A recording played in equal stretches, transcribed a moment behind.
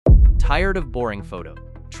Tired of boring photo?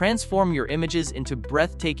 Transform your images into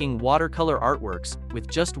breathtaking watercolor artworks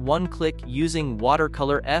with just one click using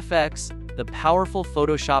Watercolor FX, the powerful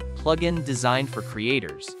Photoshop plugin designed for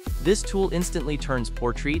creators. This tool instantly turns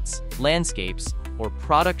portraits, landscapes, or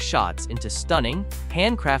product shots into stunning,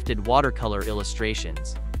 handcrafted watercolor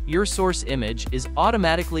illustrations. Your source image is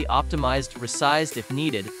automatically optimized, resized if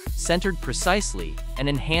needed, centered precisely, and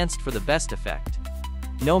enhanced for the best effect.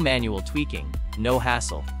 No manual tweaking, no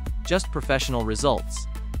hassle, just professional results.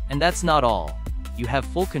 And that's not all. You have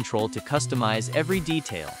full control to customize every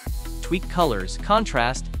detail, tweak colors,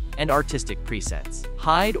 contrast, and artistic presets.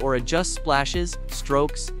 Hide or adjust splashes,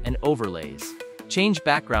 strokes, and overlays. Change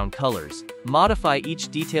background colors, modify each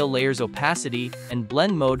detail layer's opacity, and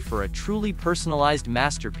blend mode for a truly personalized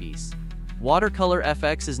masterpiece. Watercolor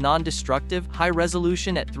FX is non-destructive,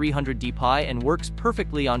 high-resolution at 300 dpi and works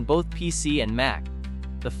perfectly on both PC and Mac.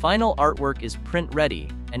 The final artwork is print-ready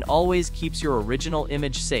and always keeps your original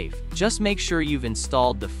image safe. Just make sure you've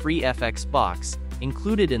installed the free FX box,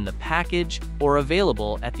 included in the package or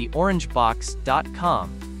available at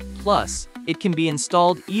theorangebox.com. Plus, it can be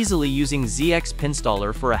installed easily using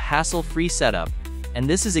ZXPInstaller for a hassle-free setup, and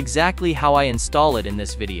this is exactly how I install it in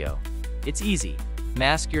this video. It's easy.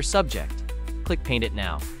 Mask your subject. Click Paint It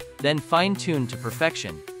Now. Then fine-tune to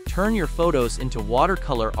perfection. Turn your photos into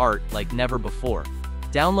watercolor art like never before.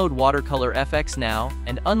 Download Watercolor FX now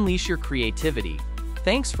and unleash your creativity.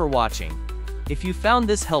 Thanks for watching. If you found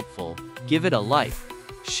this helpful, give it a like,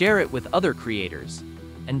 share it with other creators,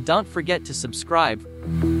 and don't forget to subscribe.